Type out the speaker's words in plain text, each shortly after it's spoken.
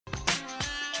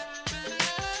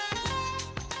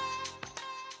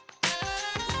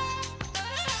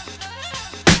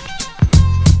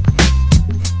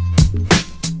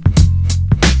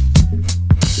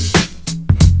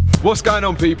What's going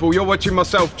on, people? You're watching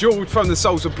myself, George from the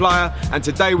Soul Supplier, and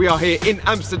today we are here in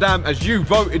Amsterdam as you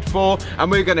voted for, and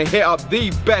we're going to hit up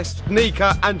the best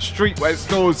sneaker and streetwear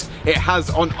stores it has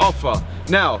on offer.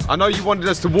 Now, I know you wanted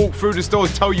us to walk through the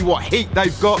stores, tell you what heat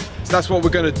they've got, so that's what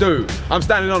we're going to do. I'm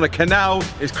standing on a canal,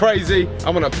 it's crazy,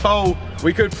 I'm on a pole,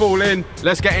 we could fall in.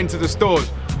 Let's get into the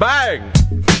stores. Bang!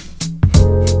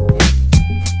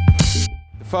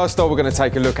 First store we're going to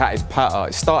take a look at is Patta.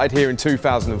 It started here in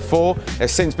 2004.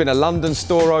 There's since been a London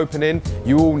store opening.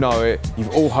 You all know it, you've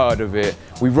all heard of it.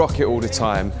 We rock it all the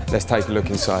time. Let's take a look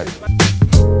inside.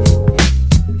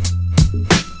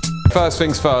 First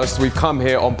things first, we've come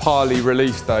here on Parley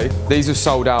release day. These are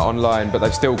sold out online, but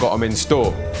they've still got them in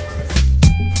store.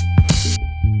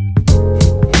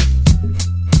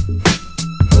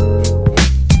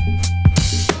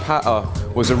 Patta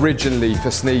was originally for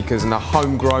sneakers and a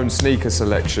homegrown sneaker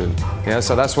selection. Yeah,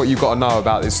 so that's what you've got to know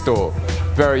about this store.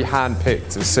 Very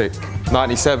hand-picked and sick.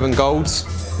 97 golds,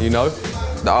 you know,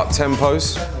 the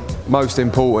up-tempos. Most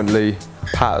importantly,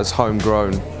 Patta's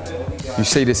homegrown. You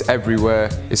see this everywhere.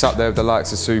 It's up there with the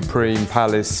likes of Supreme,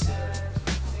 Palace.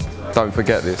 Don't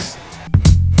forget this.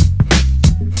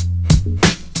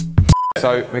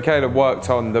 So Michaela worked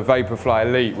on the Vaporfly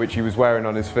Elite, which he was wearing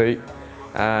on his feet.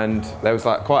 And there was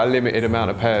like quite a limited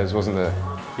amount of pairs, wasn't there?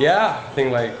 Yeah, I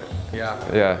think like, yeah.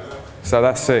 Yeah, so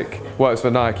that's sick. Works for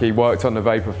Nike, worked on the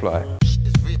Vaporfly.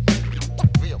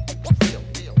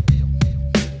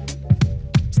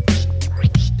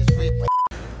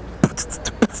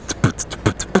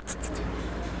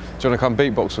 Do you want to come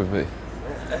beatbox with me?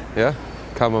 Yeah?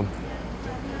 Come on.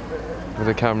 With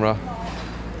the camera.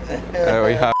 There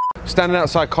we have. Standing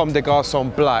outside Comme des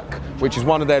Garçons Black, which is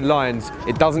one of their lines.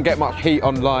 It doesn't get much heat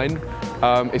online.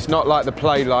 It's not like the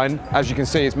Play line. As you can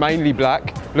see, it's mainly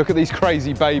black. Look at these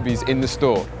crazy babies in the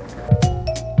store.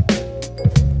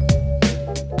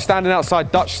 Standing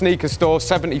outside Dutch sneaker store,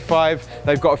 75.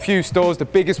 They've got a few stores. The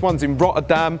biggest one's in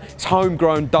Rotterdam. It's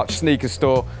homegrown Dutch sneaker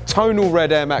store. Tonal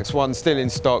red Air Max 1 still in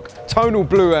stock. Tonal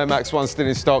blue Air Max 1 still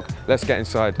in stock. Let's get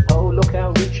inside. Oh, look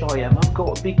how rich I am. I've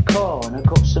got a big car and I've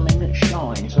got something that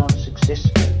shines. I'm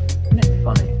successful. Isn't it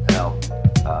funny how,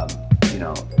 you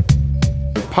know.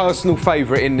 Personal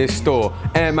favourite in this store,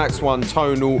 Air Max 1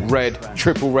 tonal red,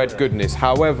 triple red goodness.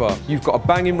 However, you've got a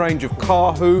banging range of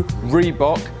Kahoo,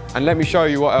 Reebok, and let me show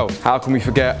you what else. How can we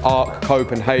forget Arc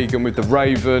Copenhagen with the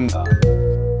Raven?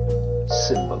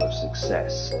 Symbol of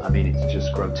success. I mean, it's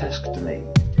just grotesque to me.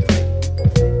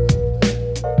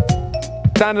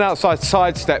 Standing outside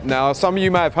Sidestep now, some of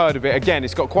you may have heard of it. Again,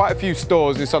 it's got quite a few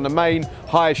stores. It's on the main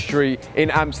high street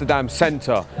in Amsterdam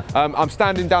centre. I'm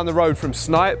standing down the road from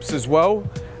Snipes as well.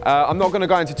 I'm not going to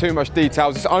go into too much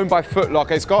details. It's owned by Foot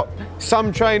Locker. It's got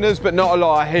some trainers, but not a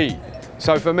lot of heat.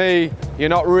 So for me, you're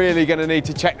not really going to need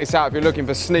to check this out if you're looking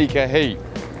for sneaker heat.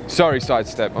 Sorry,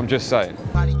 Sidestep, I'm just saying.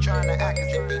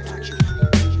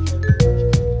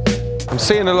 I'm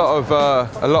seeing a lot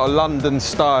of London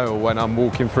style when I'm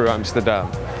walking through Amsterdam.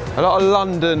 A lot of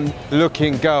London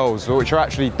looking girls, which are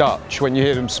actually Dutch when you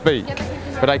hear them speak.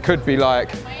 But they could be like,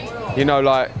 you know,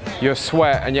 like your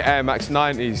Sweat and your Air Max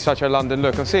 90s, such a London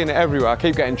look. I'm seeing it everywhere, I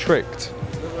keep getting tricked.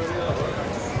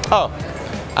 Oh,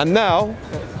 and now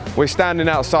we're standing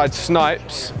outside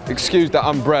Snipes, excuse the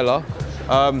umbrella.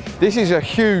 This is a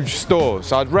huge store,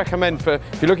 so I'd recommend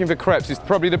if you're looking for crepes, it's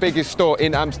probably the biggest store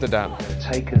in Amsterdam.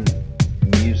 Taken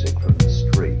music from the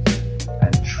street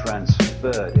and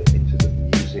transferred it into the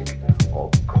music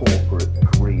of corporate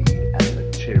greed and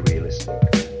materialistic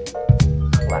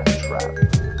claptrap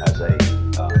as a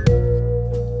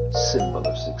symbol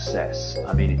of success.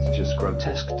 I mean, it's just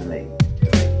grotesque to me.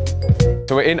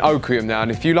 So we're in Oakium now,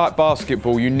 and if you like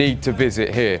basketball, you need to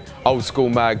visit here. Old school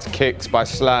mags, Kicks by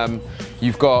Slam.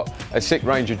 You've got a sick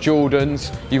range of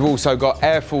Jordans. You've also got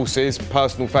Air Forces,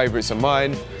 personal favourites of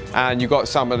mine. And you've got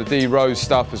some of the D Rose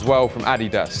stuff as well from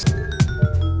Adidas.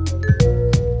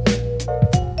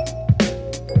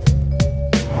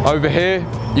 Over here,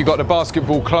 you've got the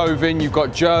basketball clothing, you've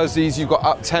got jerseys, you've got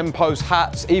up-tempos,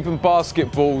 hats, even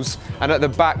basketballs. And at the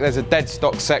back, there's a dead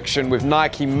stock section with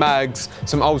Nike mags,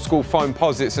 some old school foam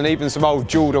posits, and even some old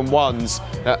Jordan 1s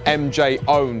that MJ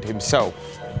owned himself.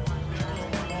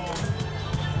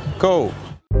 Cool.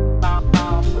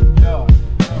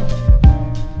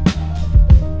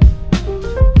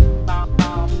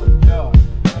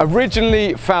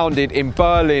 Originally founded in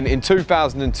Berlin in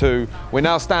 2002, we're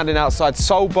now standing outside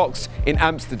Solebox in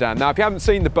Amsterdam. Now, if you haven't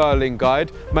seen the Berlin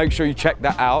guide, make sure you check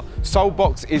that out.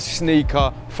 Solebox is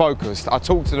sneaker focused. I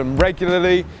talk to them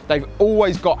regularly. They've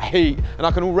always got heat, and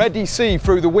I can already see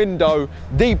through the window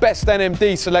the best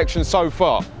NMD selection so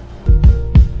far.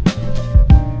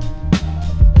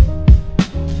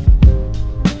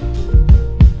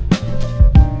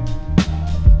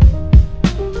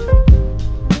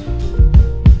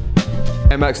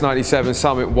 Max 97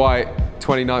 Summit White,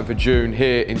 29th of June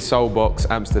here in Solebox,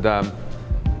 Amsterdam.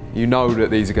 You know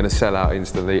that these are going to sell out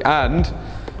instantly. And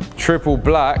Triple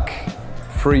Black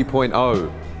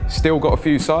 3.0. Still got a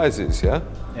few sizes, yeah?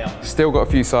 Yeah. Still got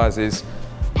a few sizes.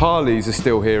 Parleys are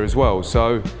still here as well,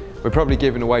 so we're probably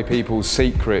giving away people's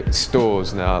secret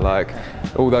stores now, like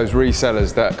all those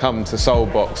resellers that come to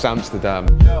Solebox Amsterdam.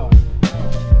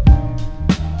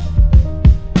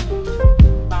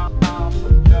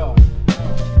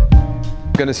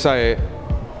 I'm gonna say it,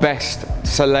 best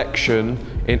selection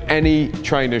in any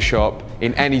trainer shop,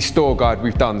 in any store guide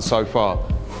we've done so far.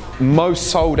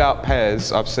 Most sold out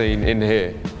pairs I've seen in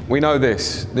here. We know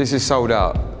this is sold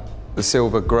out. The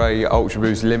silver grey Ultra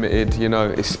Boost Limited, you know,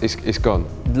 it's gone.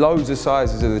 Loads of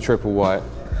sizes of the triple white.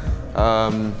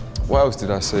 What else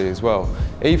did I see as well?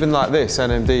 Even like this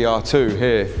NMD R2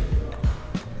 here.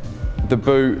 The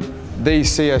boot,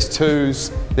 these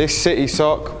CS2s, this City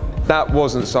sock, that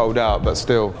wasn't sold out, but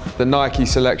still. The Nike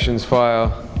Selections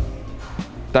Fire.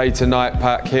 Day to night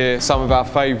pack here. Some of our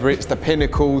favourites, the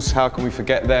Pinnacles, how can we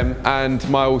forget them? And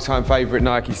my all-time favourite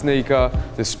Nike sneaker,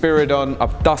 the Spiridon.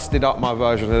 I've dusted up my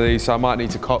version of these, so I might need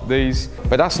to cop these.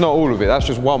 But that's not all of it, that's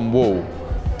just one wall.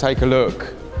 Take a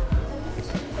look.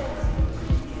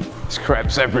 There's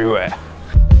crepes everywhere.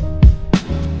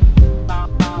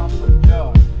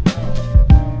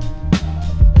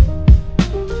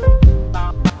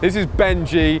 This is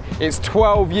Benji. It's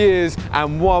 12 years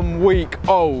and 1 week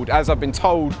old, as I've been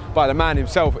told by the man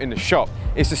himself in the shop.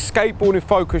 It's a skateboarding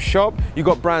focused shop. You've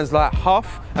got brands like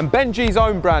Huff, and Benji's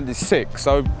own brand is sick,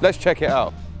 so let's check it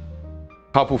out.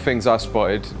 Couple things I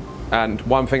spotted, and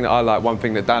one thing that I like, one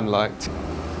thing that Dan liked.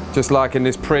 Just like in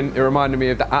this print, it reminded me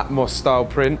of the Atmos style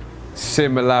print.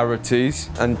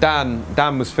 Similarities, and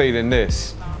Dan was feeling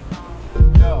this.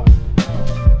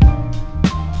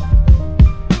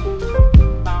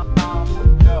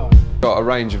 Got a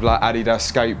range of like Adidas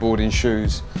skateboarding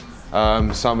shoes,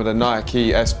 some of the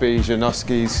Nike SBs,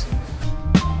 Janoskis.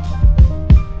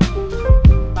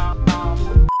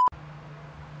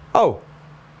 Oh,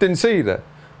 didn't see you there.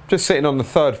 Just sitting on the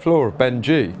 3rd floor of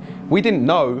Benji. We didn't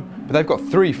know, but they've got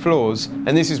 3 floors,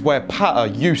 and this is where Patta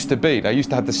used to be. They used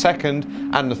to have the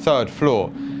 2nd and the 3rd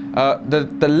floor.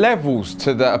 The levels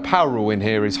to the apparel in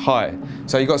here is high.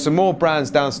 So you've got some more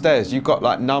brands downstairs. You've got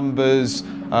like Numbers,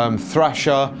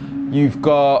 Thrasher. You've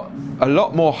got a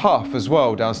lot more Huff as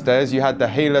well downstairs. You had the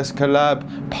Heeless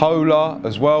collab, Polar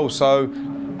as well. So,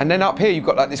 and then up here you've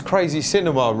got like this crazy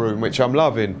cinema room, which I'm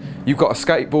loving. You've got a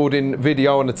skateboarding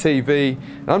video on the TV.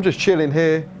 And I'm just chilling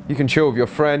here. You can chill with your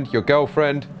friend, your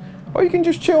girlfriend, or you can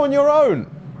just chill on your own.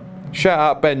 Shout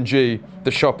out Benji,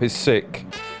 the shop is sick.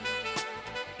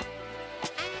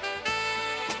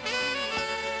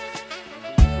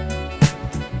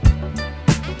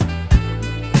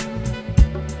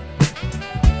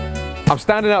 I'm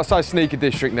standing outside Sneaker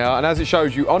District now, and as it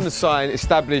shows you on the sign,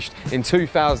 established in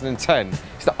 2010.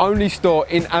 It's the only store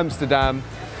in Amsterdam,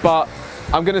 but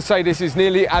I'm gonna say this is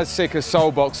nearly as sick as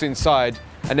Solebox inside,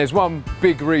 and there's one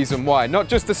big reason why. Not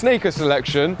just the sneaker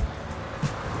selection,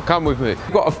 come with me.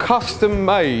 We've got a custom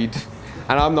made,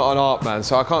 and I'm not an art man,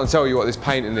 so I can't tell you what this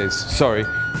painting is, sorry.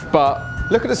 But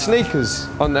look at the sneakers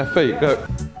on their feet, look.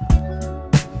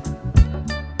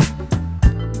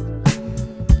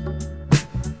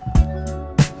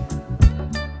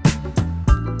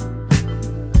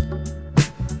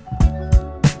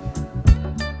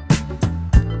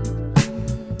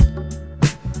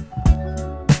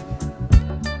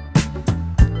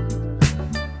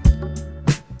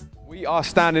 We are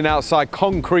standing outside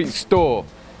Concrete Store,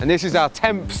 and this is our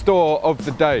 10th store of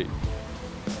the day.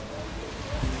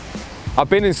 I've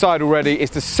been inside already.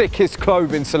 It's the sickest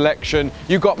clothing selection.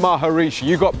 You've got Maharishi,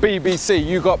 you've got BBC,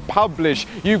 you've got Publish,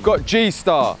 you've got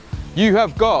G-Star. You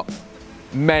have got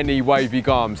many wavy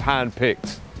garms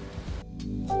hand-picked.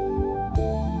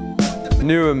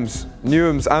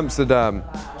 Newham's Amsterdam.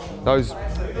 Those,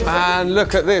 and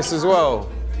look at this as well.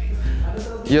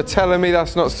 You're telling me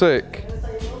that's not sick?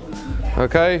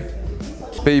 Okay,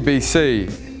 BBC,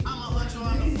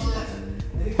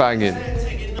 banging.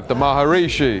 The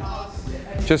Maharishi,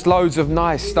 just loads of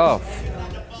nice stuff.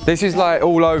 This is like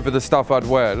all over the stuff I'd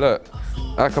wear. Look,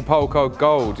 Acapulco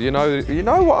Gold. You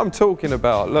know what I'm talking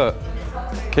about. Look,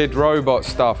 Kid Robot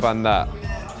stuff and that.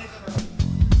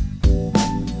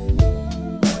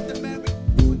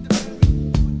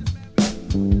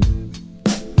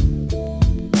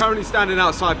 Currently standing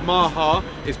outside Maha.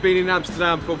 It's been in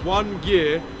Amsterdam for 1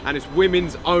 year and it's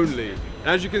women's only. And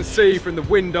as you can see from the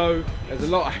window, there's a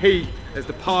lot of heat. There's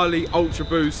the Parley Ultra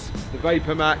Boost, the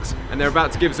Vapor Max, and they're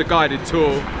about to give us a guided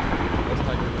tour. Let's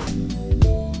take a look.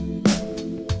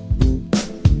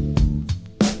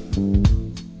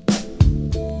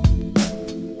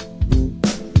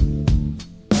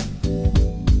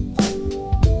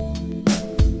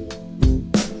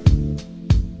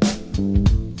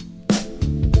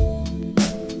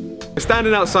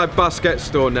 standing outside Basket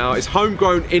store now. It's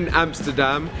homegrown in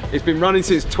Amsterdam. It's been running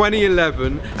since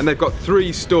 2011 and they've got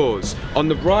 3 stores. On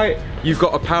the right, you've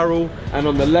got apparel, and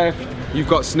on the left, you've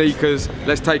got sneakers.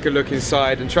 Let's take a look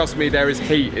inside, and trust me, there is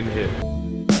heat in here.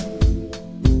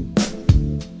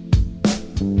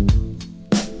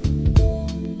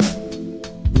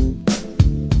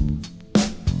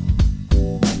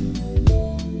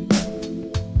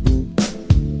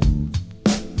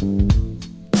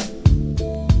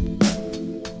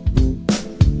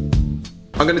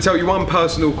 I'm going to tell you one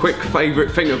personal quick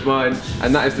favourite thing of mine,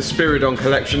 and that is the Spiridon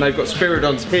collection. They've got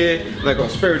Spiridons here, they've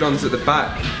got Spiridons at the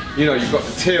back. You know, you've got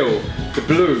the teal, the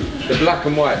blue, the black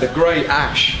and white, the grey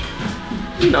ash.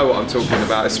 You know what I'm talking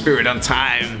about, it's Spiridon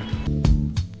time.